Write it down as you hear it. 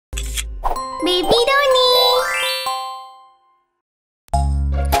Baby Ronnie!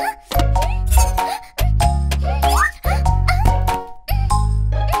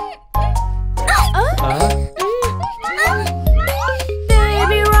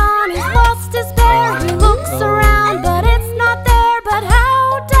 Baby Ronnie's lost his bear. He looks around, but it's not there. But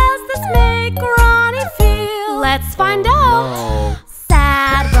how does this make Ronnie feel? Let's find out.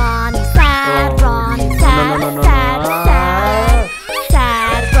 Sad Ronnie, sad Ronnie, sad, sad, sad.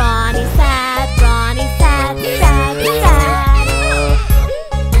 Sad Ronnie, sad Ronnie, sad, sad, sad.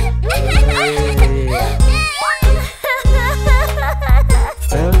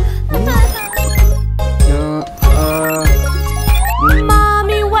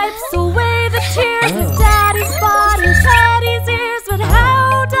 Mommy wipes away the tears. His daddy's spotting Teddy's ears. But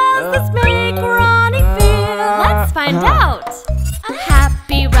how does this make Ronnie feel? Let's find out.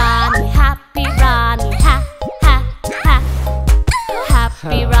 Happy Ronnie, ha, ha, ha.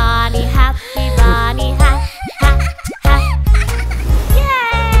 Happy Ronnie, ha, ha, ha.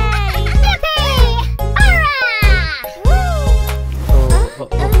 Yay! Yippee! Hurrah!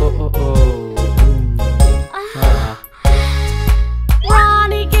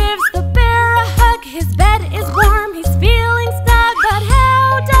 Ronnie gives the bear a hug. His bed is warm, he's feeling snug. But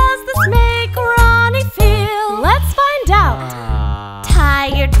how does this make Ronnie feel? Let's find out.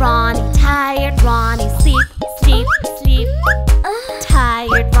 Tired Ronnie, sleep, sleep, sleep.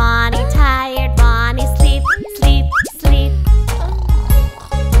 Tired Ronnie, sleep, sleep, sleep.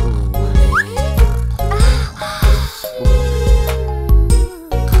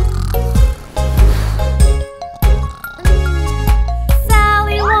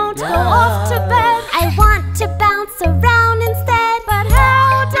 Sally won't go off to bed. I want to bounce around instead. But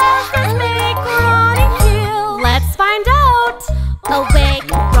how does this make Ronnie feel? Let's find out. Awake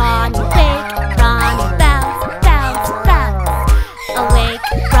Ronnie, bounce, bounce, bounce. Awake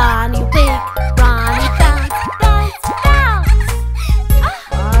Ronnie, bounce, bounce, bounce.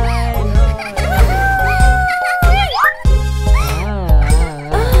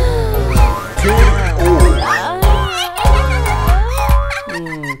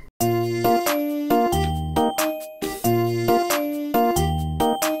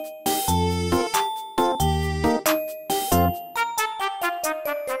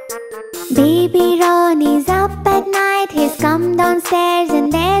 Baby Ronnie's up at night. He's come downstairs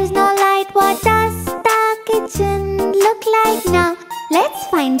and there's no light. What does the kitchen look like now? Let's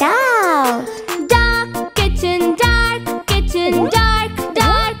find out. Dark kitchen, dark kitchen, dark,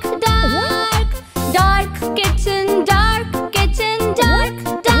 dark, dark. Dark kitchen, dark kitchen, dark,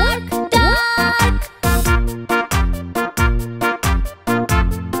 dark, dark.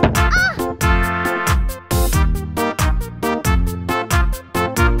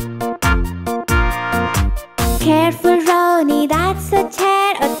 Careful Ronnie, that's a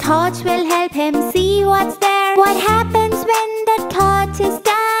chair. A torch will help him see what's there. What happens when the torch is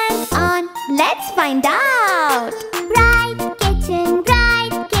turned on? Let's find out. Bright kitchen,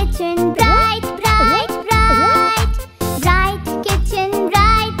 bright kitchen, bright, bright, bright. Bright kitchen,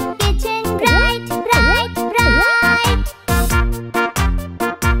 bright kitchen, bright, bright, bright.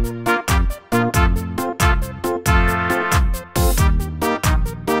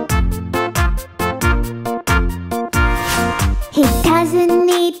 He doesn't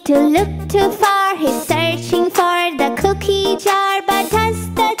need to look too far. He's searching for the cookie jar. But does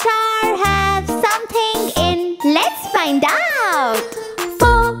the jar have something in? Let's find out.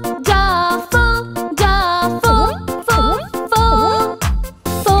 Full jar, full jar, full, full, full.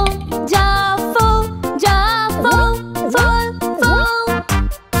 Full jar, full jar, full, full, full.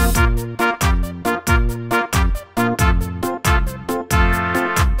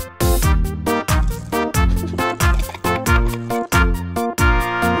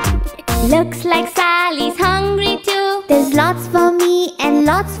 Looks like Sally's hungry too. There's lots for me and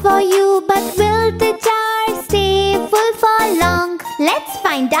lots for you. But will the jar stay full for long? Let's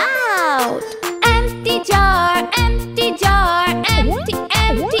find out. Empty jar, empty jar, empty,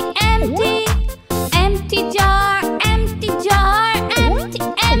 empty, empty. Empty jar, empty jar, empty,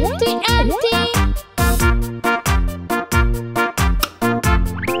 empty, empty.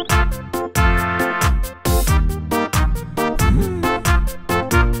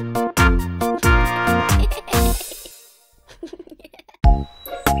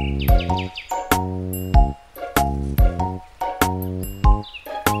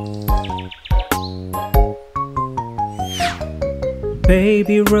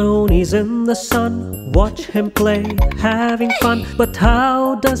 Baby Ronnie's in the sun, watch him play, having fun. But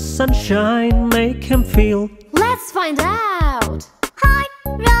how does sunshine make him feel? Let's find out. Heart,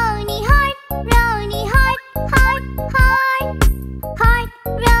 Ronnie, heart, Ronnie, heart, heart, heart. Heart,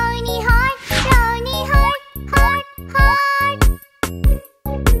 Ronnie, heart.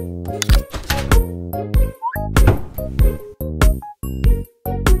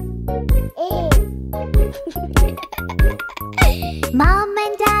 Mom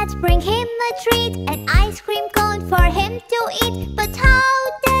and Dad bring him a treat, an ice cream cone for him to eat. But how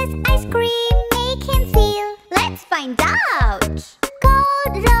does ice cream make him feel? Let's find out!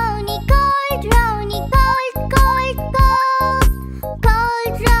 Cold Ronnie, cold Ronnie, cold, cold, cold.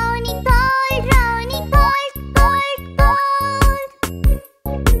 Cold Ronnie, cold Ronnie, cold, cold,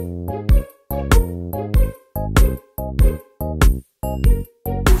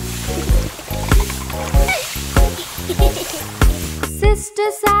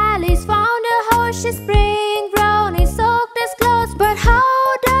 Sister Sally's found a hose, she's bringing Ronnie soaked his clothes. But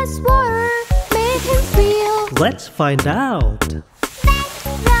how does water make him feel? Let's find out. Wet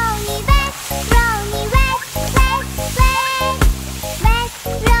Ronnie, wet Ronnie, wet, wet, wet. Wet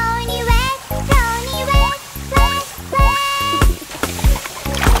Ronnie, wet Ronnie, wet,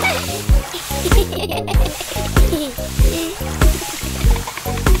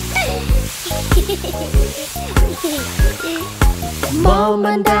 Mom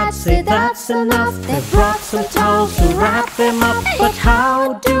and Dad say that's enough. They brought some towels to wrap them up. But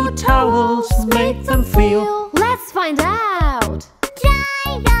how do towels make them feel? Let's find out!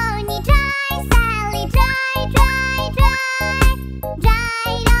 Dry Ronnie, dry Sally, dry, dry, dry.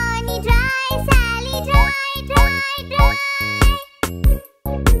 Dry Ronnie, dry Sally, dry, dry, dry.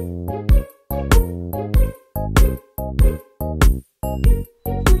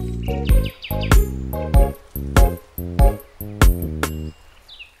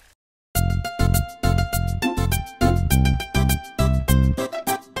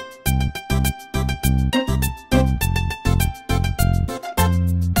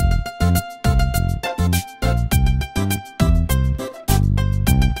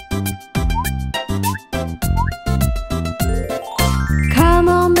 Come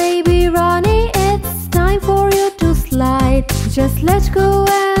on, baby Ronnie, it's time for you to slide. Just let go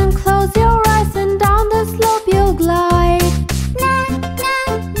and close your eyes, and down the slope you'll glide. Na na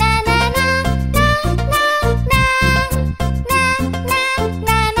na na na na na na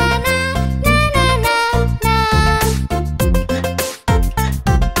na na na na.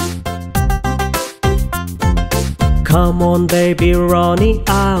 Come on, baby Ronnie,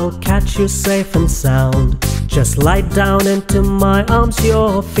 I'll catch you safe and sound. Just lie down into my arms,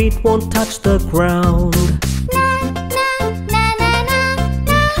 your feet won't touch the ground.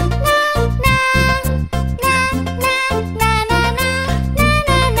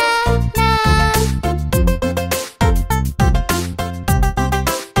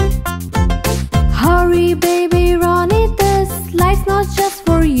 Hurry, baby Ronnie, this slide's not just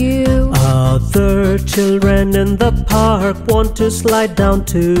for you. Other children in the park want to slide down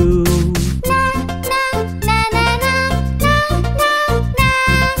too.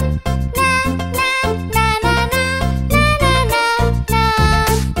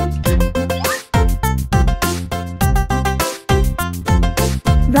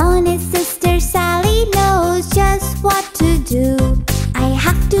 Ronnie's sister Sally knows just what to do. I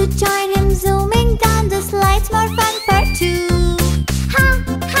have to join him, zooming down the slides, more fun for two. Ha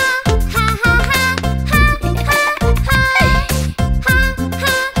ha ha ha ha ha ha ha ha ha ha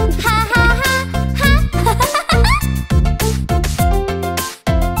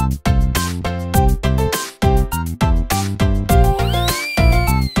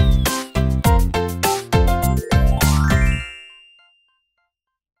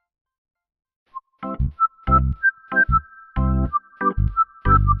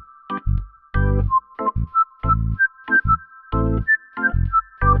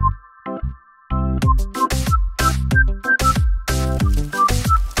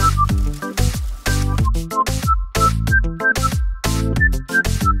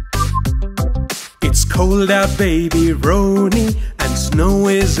It's cold out, baby Ronnie, and snow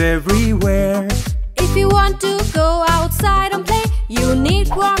is everywhere. If you want to go outside and play, you need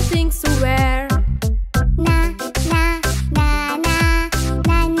warm things to wear. Na na na na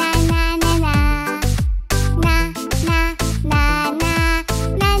na na na na na na na na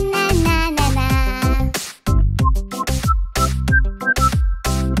na na na na na.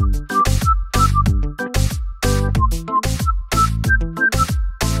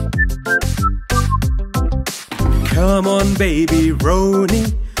 Come on, baby Ronnie,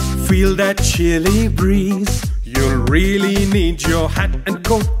 feel that chilly breeze. You'll really need your hat and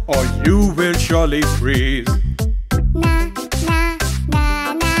coat, or you will surely freeze. Na na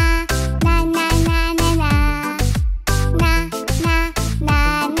na na na na na na na na na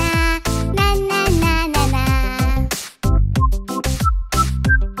na na na na na.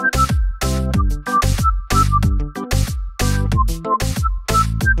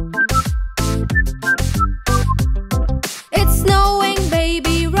 It's snowing,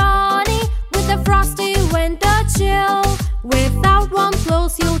 baby Ronnie, with a frosty winter chill. Without on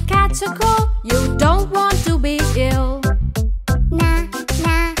close, you'll catch a cold. You don't want to be ill. Na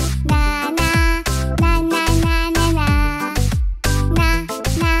na na na na na na na na na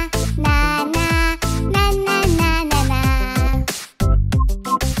na na na na na na na.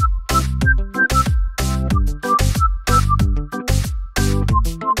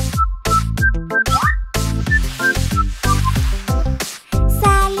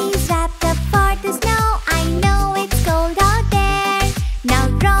 Sally's wrapped up for the snow. I know it's cold out there. Now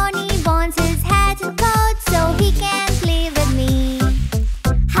Ronnie wants his hat and coat so he can play with me.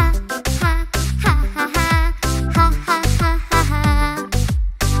 Ha ha ha ha ha ha ha ha ha ha ha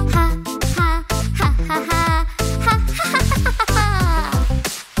ha ha ha ha ha ha.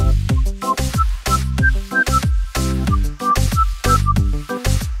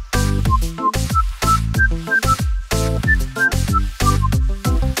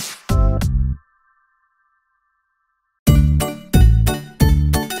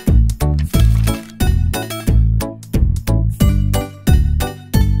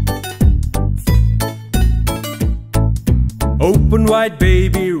 Open wide,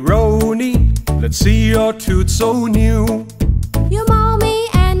 baby Ronnie. Let's see your tooth so new. Your mommy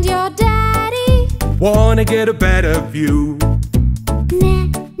and your daddy. Wanna get a better view. Na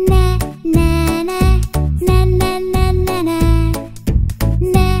na na na na na na na na na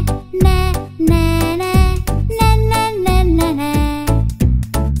na na na na na na na.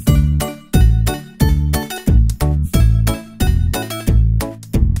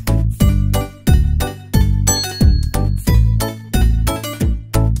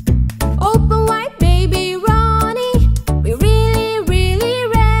 Open wide, baby Ronnie. We're really, really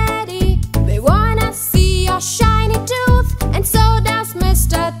ready. We wanna see your shiny tooth, and so does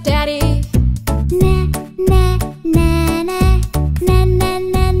Mr. Daddy. Na na na na na na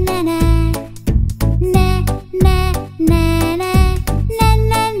na na na na na na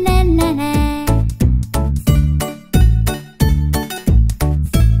na na na na.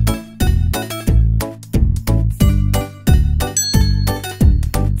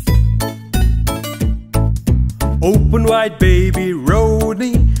 Open wide, baby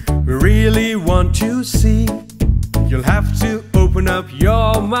Ronnie. We really want to see. You'll have to open up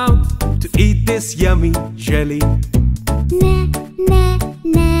your mouth to eat this yummy jelly. Na na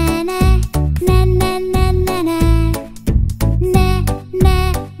na na na na na na na na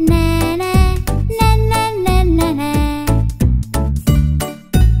na na na na na na.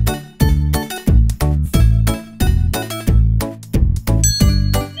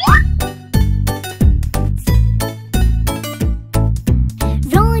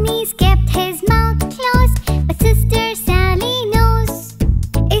 Ronnie's kept his mouth closed, but Sister Sally knows.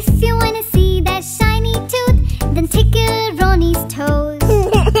 If you wanna see that shiny tooth, then tickle Ronnie's toes.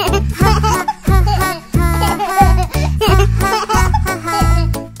 Ha ha ha ha ha ha ha ha ha ha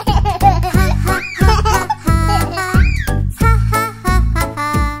ha ha ha ha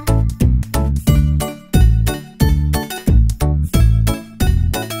ha.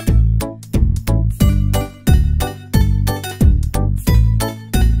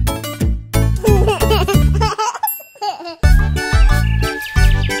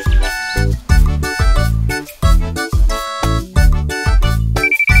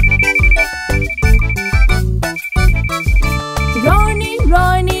 Ronnie,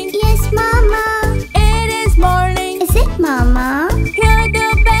 Ronnie, Yes, Mama. it is morning. Is it, Mama? Hear the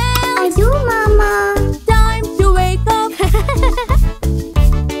bell. I do, Mama. Time to wake up.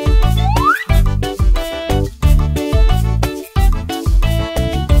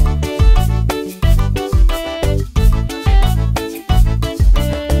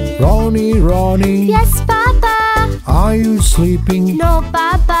 Ronnie, Ronnie, Yes, Papa. are you sleeping? No,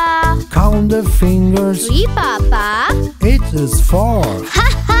 Papa. Count the fingers. 3, Papa. It is 4. Ha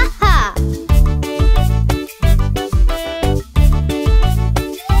ha ha.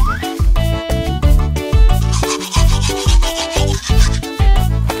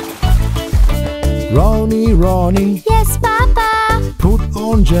 Ronnie, Ronnie, Yes, Papa. put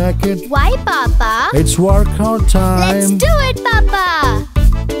on jacket. Why, Papa? It's workout Let's time. do it, Papa.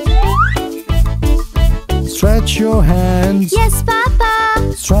 Stretch your hands. Yes,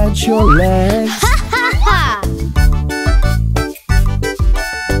 Papa. Stretch your legs. Ha ha ha.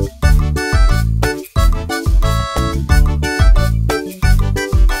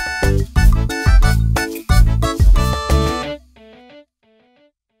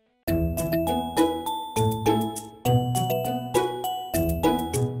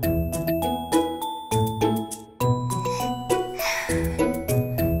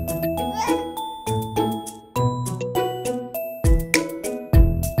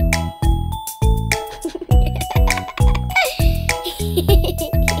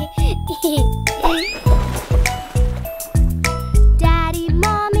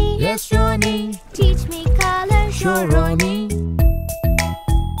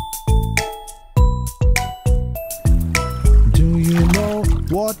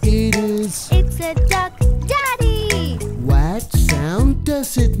 what it is. It's a duck, Daddy. What sound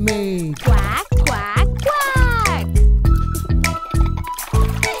does it make? Quack, quack, quack.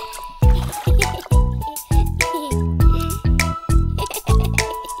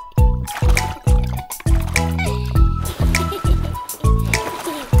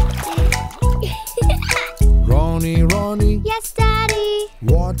 Ronnie, Ronnie, Yes, Daddy.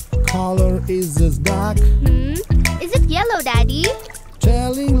 what color is this duck? Is it yellow, Daddy?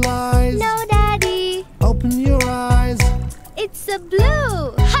 Telling lies. No, Daddy. Open your eyes. It's a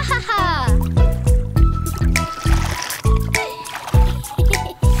blue. Ha ha ha.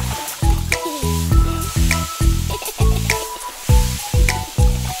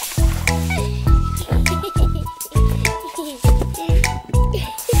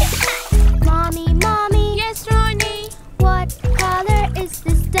 Mommy, Mommy. Yes, Ronnie. What color is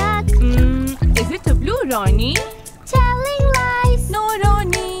this duck? Is it a blue, Ronnie? Telling lies. No,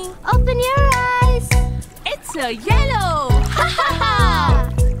 Ronnie. Open your eyes. It's a yellow. Ha ha ha.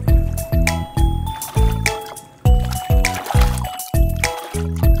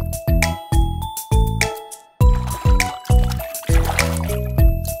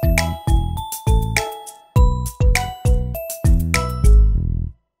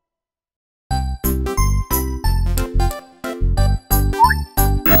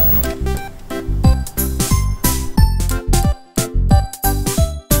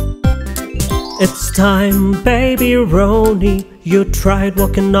 It's time, baby Ronnie. You tried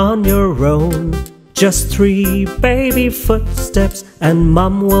walking on your own. Just 3 baby footsteps, and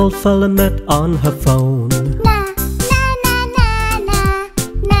Mom will film it on her phone. Na na na na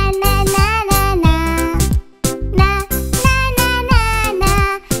na na na na na na na na na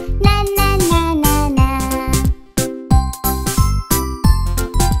na na na na.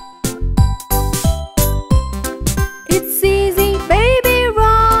 It's easy, baby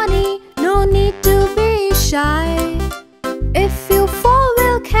Ronnie. No need to be shy. If you fall,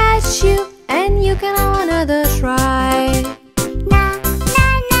 we'll catch you, and you can have another try. Na na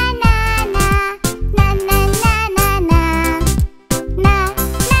na na na na na na na na na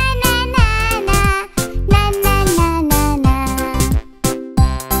na na na na.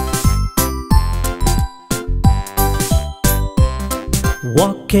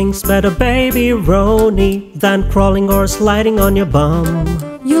 Walking's better, baby Ronnie, than crawling or sliding on your bum.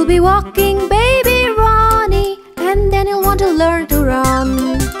 You'll be walking, baby Ronnie, and then you'll want to learn to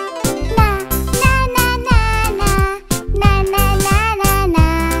run. Na na na na na na na na na na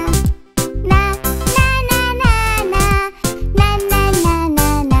na na na na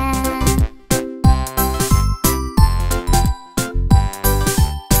na na.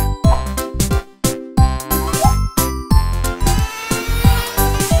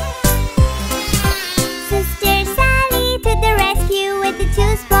 Sister Sally to the rescue with the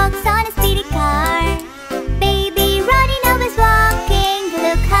juice box on a speedy car. Baby Ronnie now is walking.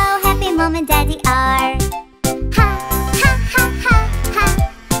 Look how happy Mom and Daddy are. Ha ha ha ha ha ha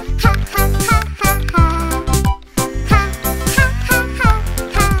ha ha ha ha ha ha ha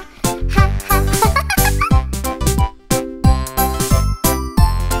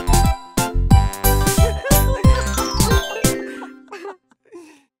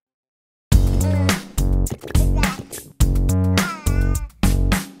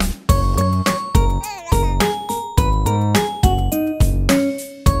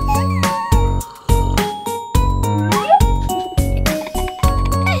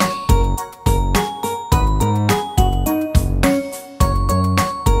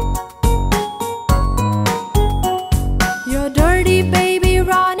You're dirty, baby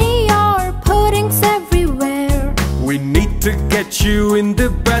Ronnie. Your pudding's everywhere. We need to get you in the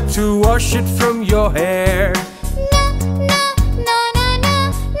bath to wash it from your hair.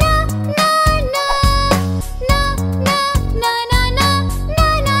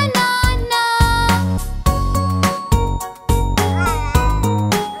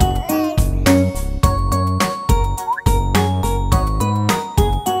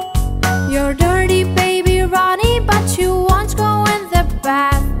 You're dirty, baby Ronnie, but you won't go in the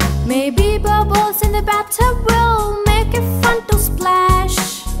bath. Maybe bubbles in the bathtub will make it fun to splash.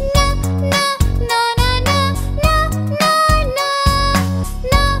 Na na na na na na na na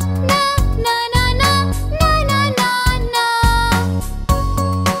na na na na na na na.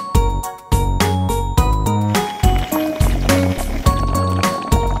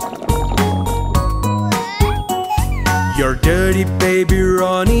 You're dirty, baby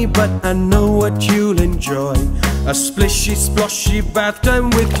Ronnie, but I know what you'll enjoy. A splishy, splashy bath time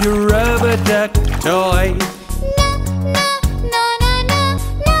with your rubber duck toy.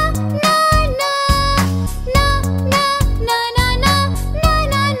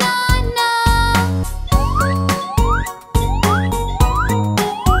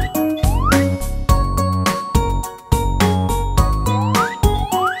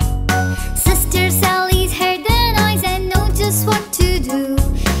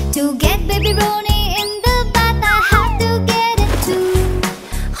 baby Ronnie in the bath, I have to get it too.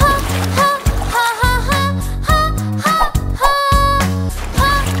 Ha ha ha ha ha ha ha ha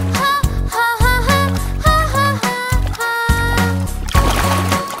ha ha ha ha ha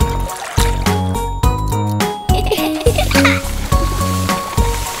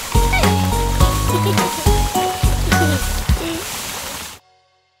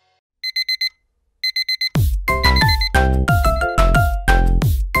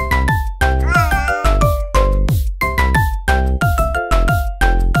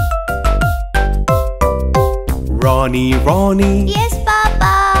Ronnie, Ronnie, Yes,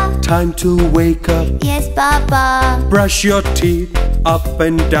 Papa. time to wake up. Yes, Papa. Brush your teeth up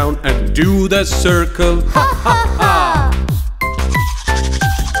and down and do the circle. Ha ha ha!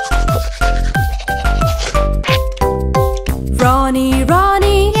 Ronnie,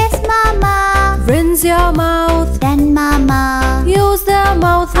 Ronnie, Yes, Mama. rinse your mouth. Then, Mama. Use the I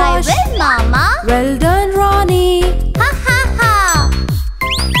mouthwash. will, Mama. Well done, Ronnie. Ha ha ha.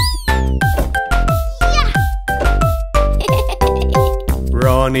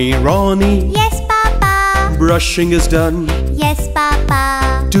 Ronnie, Ronnie, Yes, Papa. brushing is done. Yes,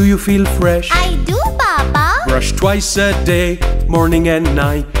 Papa. Do you feel fresh? I do, Papa. Brush twice a day, morning and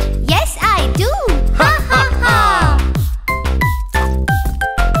night. Yes, I do. Ha ha ha.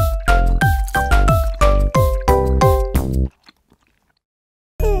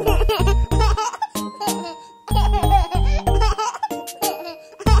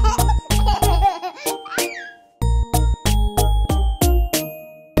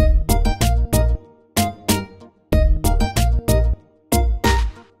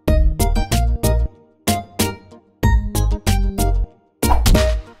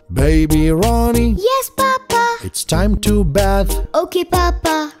 Baby Ronnie, Yes, Papa. it's time to bath. Okay,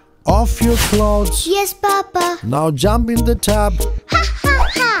 Papa. Off your clothes. Yes, Papa. Now jump in the tub. Ha ha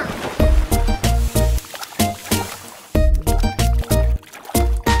ha.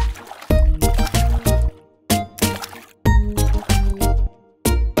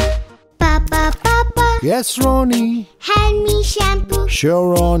 Papa, Papa. Yes, Ronnie. Hand me shampoo.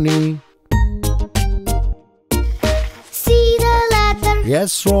 Sure, Ronnie. See the lather.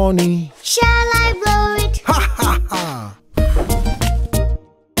 Yes, Ronnie. Shall I blow it? Ha ha ha!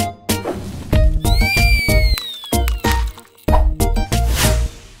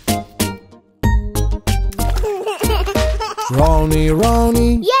 Ronnie,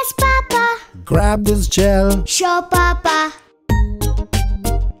 Ronnie, Yes, Papa. grab this gel. Sure, Papa.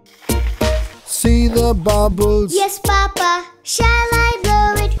 See the bubbles. Yes, Papa. Shall I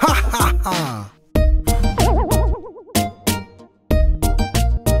blow it? Ha ha ha!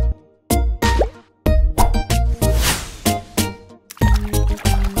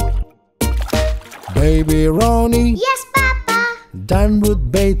 Baby Ronnie, Yes, Papa. done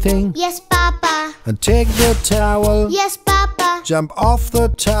with bathing. Yes, Papa. And take the towel. Yes, Papa. Jump off the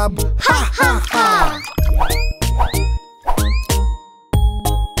tub. Ha ha ha.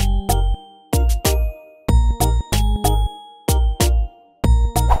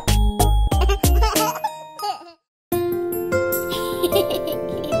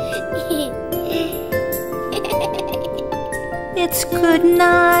 It's good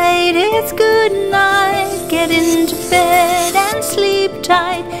night, it's good night. Get into bed and sleep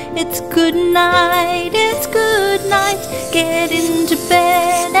tight. It's good night, it's good night. Get into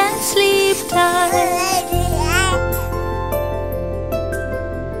bed and sleep tight.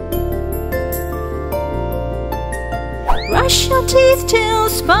 Brush your teeth till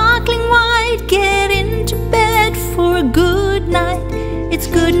sparkling white. Get into bed for a good night. It's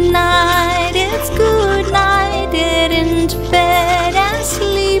good night, it's good night. Get into bed and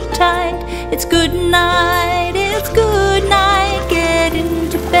sleep tight. It's good night, it's good night. Get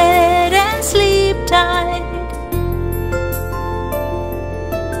into bed and sleep tight.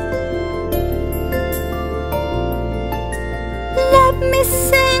 Let me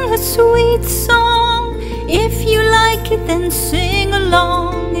sing a sweet song. If you like it, then sing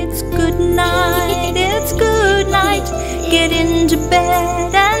along. It's good night, it's good night. Get into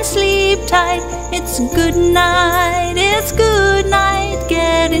bed and sleep tight. It's good night, it's good night.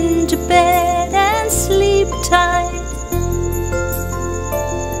 Get into bed and sleep tight.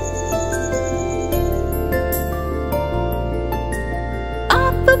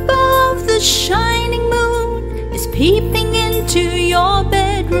 Up above, the shining moon is peeping into your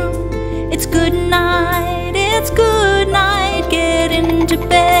bedroom. It's good night, it's good night. Get into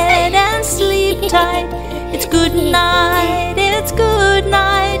bed and sleep tight. It's good night, it's good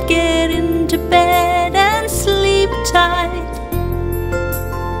night. Get into bed and sleep tight.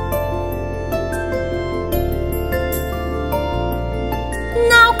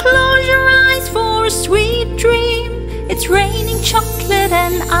 Now close your eyes. sweet dream. It's raining chocolate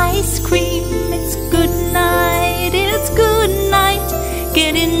and ice cream. It's good night, it's good night.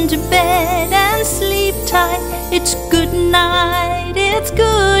 Get into bed and sleep tight. It's good night, it's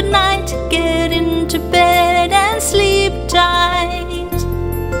good night. Get into bed and sleep tight.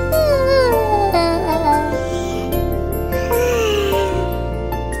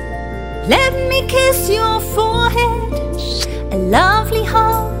 Let me kiss your forehead, a lovely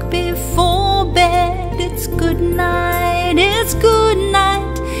hug before bed. It's good night, it's good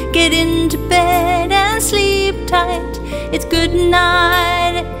night. Get into bed and sleep tight. It's good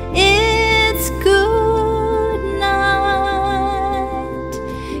night, it's good night.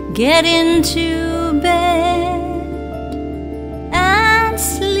 Get into bed and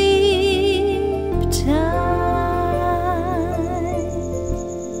sleep tight.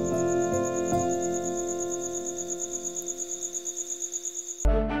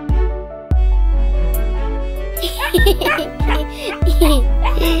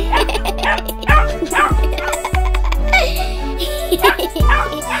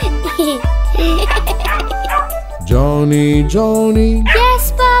 Johnny, Johnny,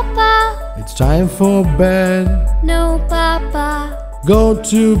 Yes, Papa. it's time for bed. No, Papa. Go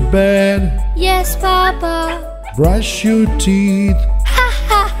to bed, Yes, Papa. brush your teeth. Ha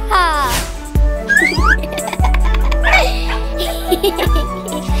ha ha.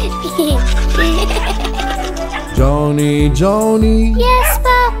 Johnny, Johnny, Yes,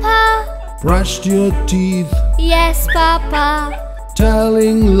 Papa. brushed your teeth. Yes, Papa.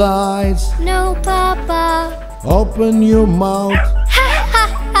 Telling lies, No, Papa. open your mouth. Ha ha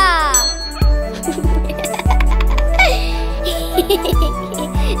ha.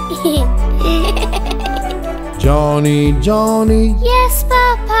 Johnny, Johnny, Yes,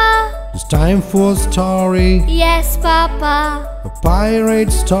 Papa. it's time for a story. Yes, Papa. A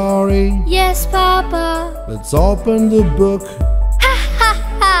pirate story. Yes, Papa. Let's open the book. Ha ha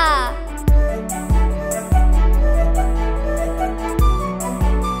ha.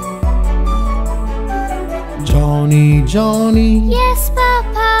 Johnny, Johnny, Yes,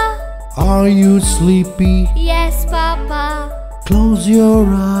 Papa. are you sleepy? Yes, Papa. Close your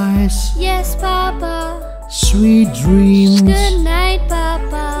eyes. Yes, Papa. Sweet dreams. Good night,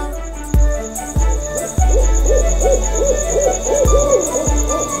 Papa.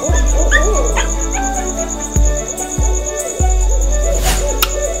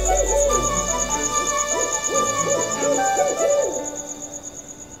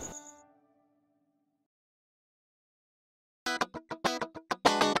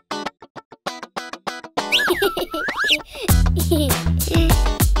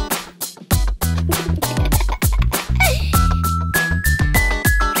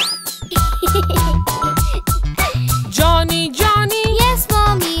 Johnny, Johnny, Yes,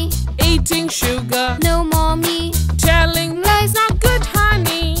 Mommy. eating sugar. No, Mommy. Telling lies not good,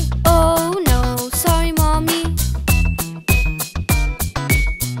 honey. Oh no, sorry, Mommy.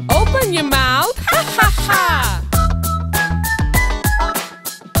 Open your mouth. Ha ha ha.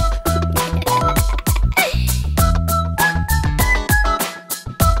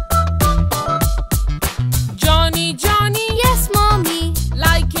 Johnny, Johnny, Yes, Mommy.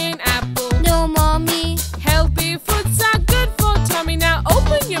 like an apple. No, Mommy. Healthy foods are good for tummy. Now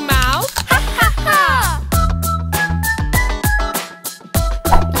open your mouth. Ha ha ha.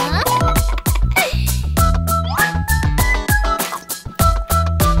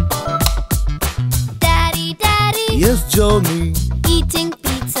 Daddy, Daddy. Yes, Johnny. Eating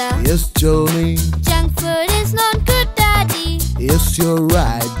pizza. Yes, Johnny. Junk food is not good, Daddy. Yes, you're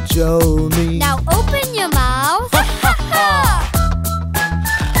right, Johnny. Now open your mouth.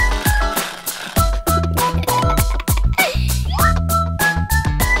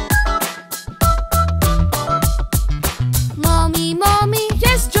 Mommy, Mommy.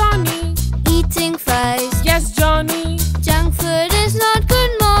 Yes, Johnny. Eating fries. Yes, Johnny. Junk food is not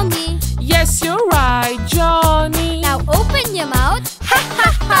good, Mommy. Yes, you're right, Johnny. Now open your mouth. Ha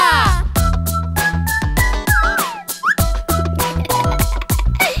ha ha.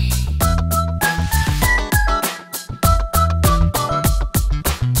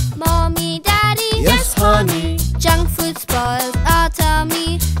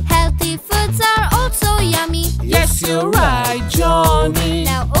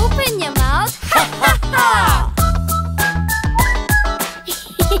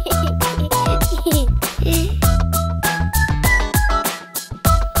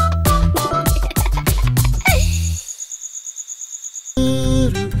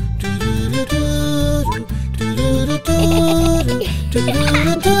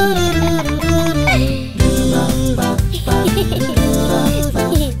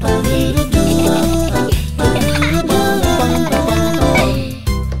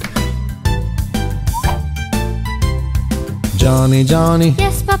 Johnny, Johnny,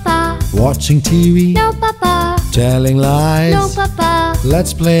 Yes, Papa. watching TV, No, Papa. telling lies. No, Papa.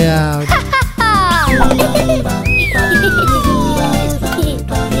 Let's play out.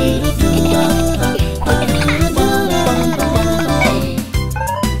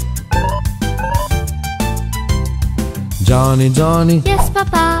 Johnny, Johnny, Yes,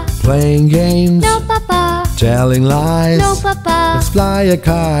 Papa. playing games, No, Papa. telling lies. No, Papa. Let's fly a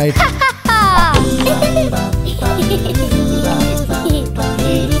kite.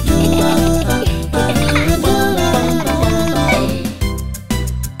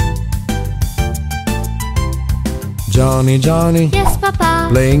 Johnny, Johnny, Yes, Papa.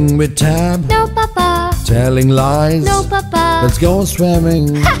 playing with Tab, No, Papa. telling lies. No, Papa. Let's go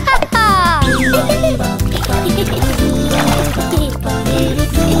swimming.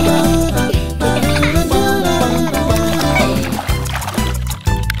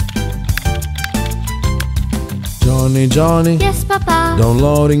 Johnny, Johnny, Yes, Papa.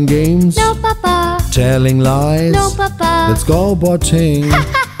 downloading games, No, Papa. telling lies. No, Papa. Let's go boating.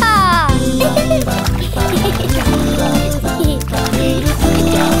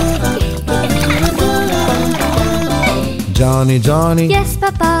 Johnny, Johnny, Yes,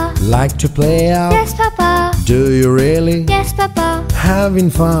 Papa. like to play out. Yes, Papa. Do you really? Yes, Papa.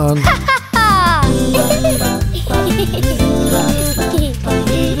 Having fun.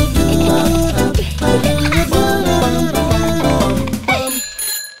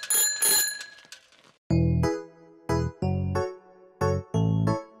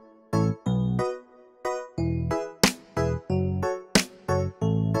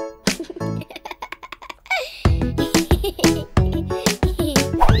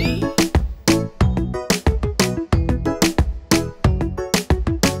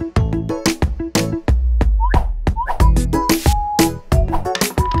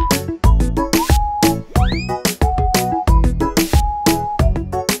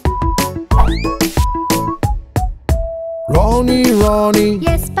 Ronnie, Ronnie,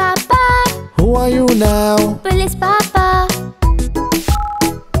 Yes, Papa. who are you now? Police, Papa.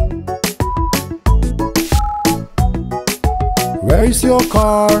 Where is your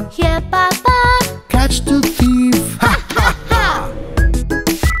car? Here, Papa. Catch the thief. Ha!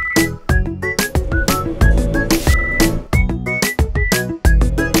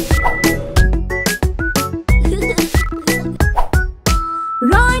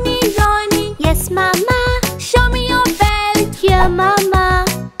 Ronnie, Ronnie, Yes, Mama. show me your belt. Here, Mama.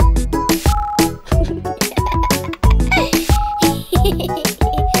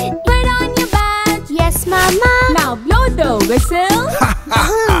 Put on your badge. Yes, Mama. Now blow the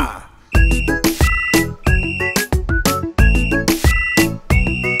whistle.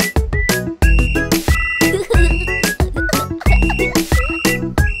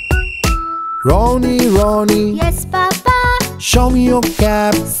 Ronnie, Ronnie, Yes, Papa. show me your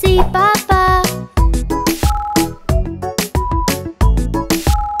cap. See, Papa.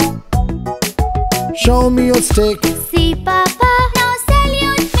 Show me your stick. See, Papa. Now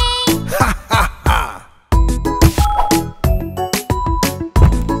salute me.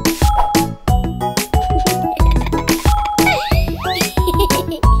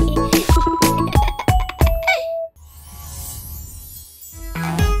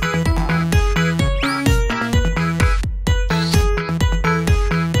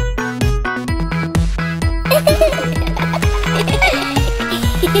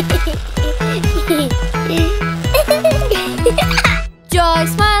 Joy,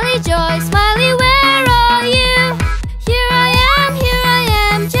 smiley, where are you? Here I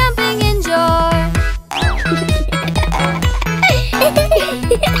am, jumping in joy.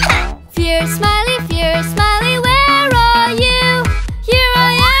 Fierce, smiley, where are you? Here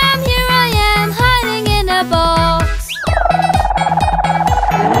I am, hiding in a box.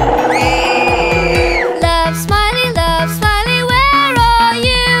 Love, smiley, where are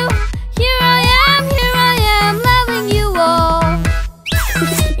you? Here I am, loving you all.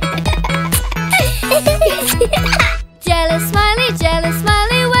 Jealous,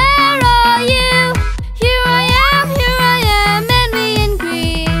 smiley, where are you? Here I am, envy in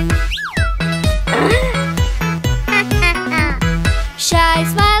green. Shy,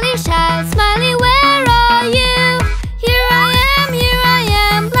 smiley, where are you? Here I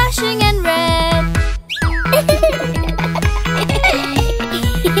am, blushing and red.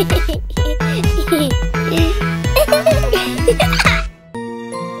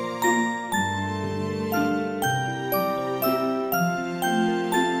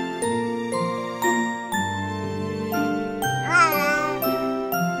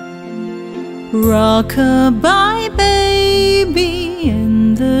 Rock-a-bye baby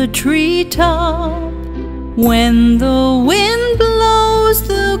in the treetop, When the wind blows,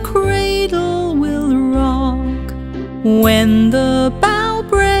 the cradle will rock. When the bough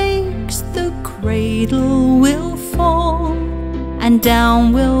breaks, the cradle will fall, and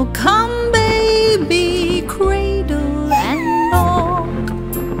down will come baby, cradle and all.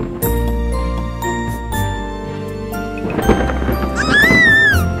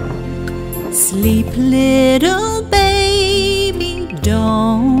 Sleep, little baby,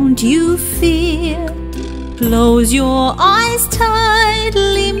 don't you fear. Close your eyes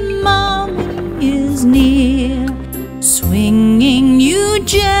tightly, mommy is near. Swinging you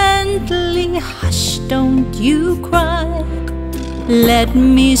gently, hush, don't you cry. Let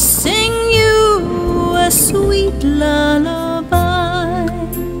me sing you a sweet lullaby.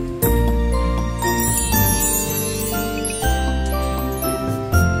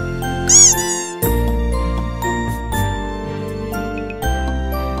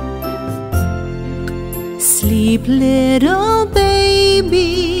 Sleep, little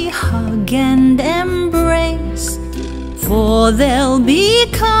baby, hug and embrace, for there'll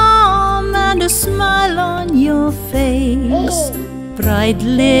be calm and a smile on your face. Bright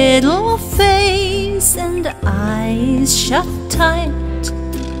little face and eyes shut tight.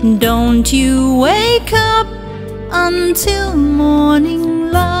 Don't you wake up until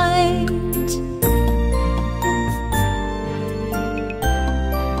morning light.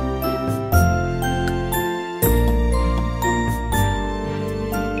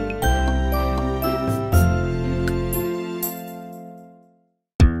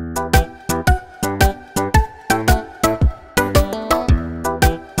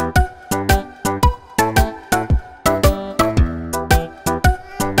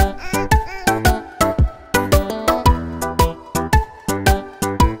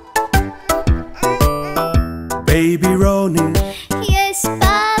 Baby Ronnie, Yes,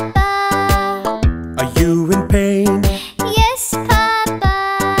 Papa. are you in pain? Yes,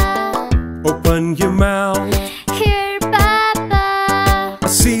 Papa. Open your mouth. Here, Papa. I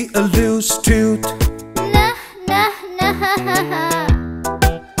see a loose tooth. Nah, nah, nah.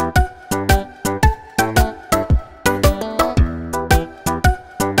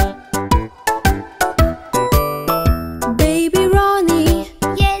 Baby Ronnie,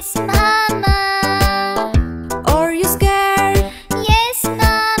 Yes, Mama. are you scared? Yes,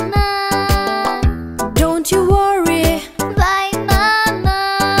 Mama. Don't you worry, Bye, Mama.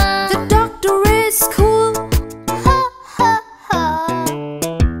 the doctor is cool. Ha, ha, ha.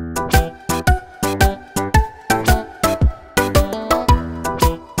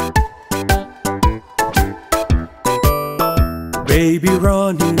 Baby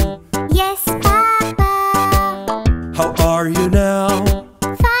Ronnie, Yes, Papa. how are you now?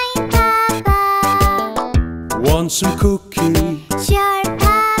 Fine, Papa. Want some cookie? Sure,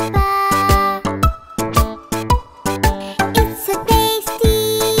 Papa. It's so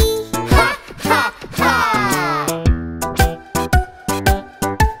tasty. Ha, ha, ha.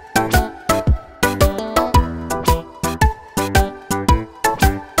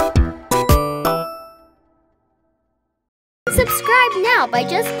 Subscribe now by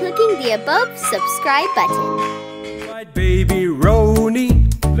just clicking the above subscribe button. Right, baby Ronnie,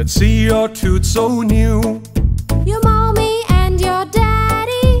 let's see your tooth so new. Your mommy and your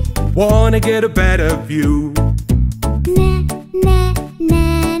daddy. Wanna get a better view. Na, na,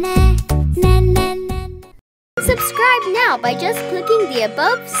 na, na, na, na, na. Subscribe now by just clicking the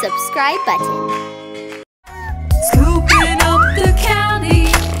above subscribe button.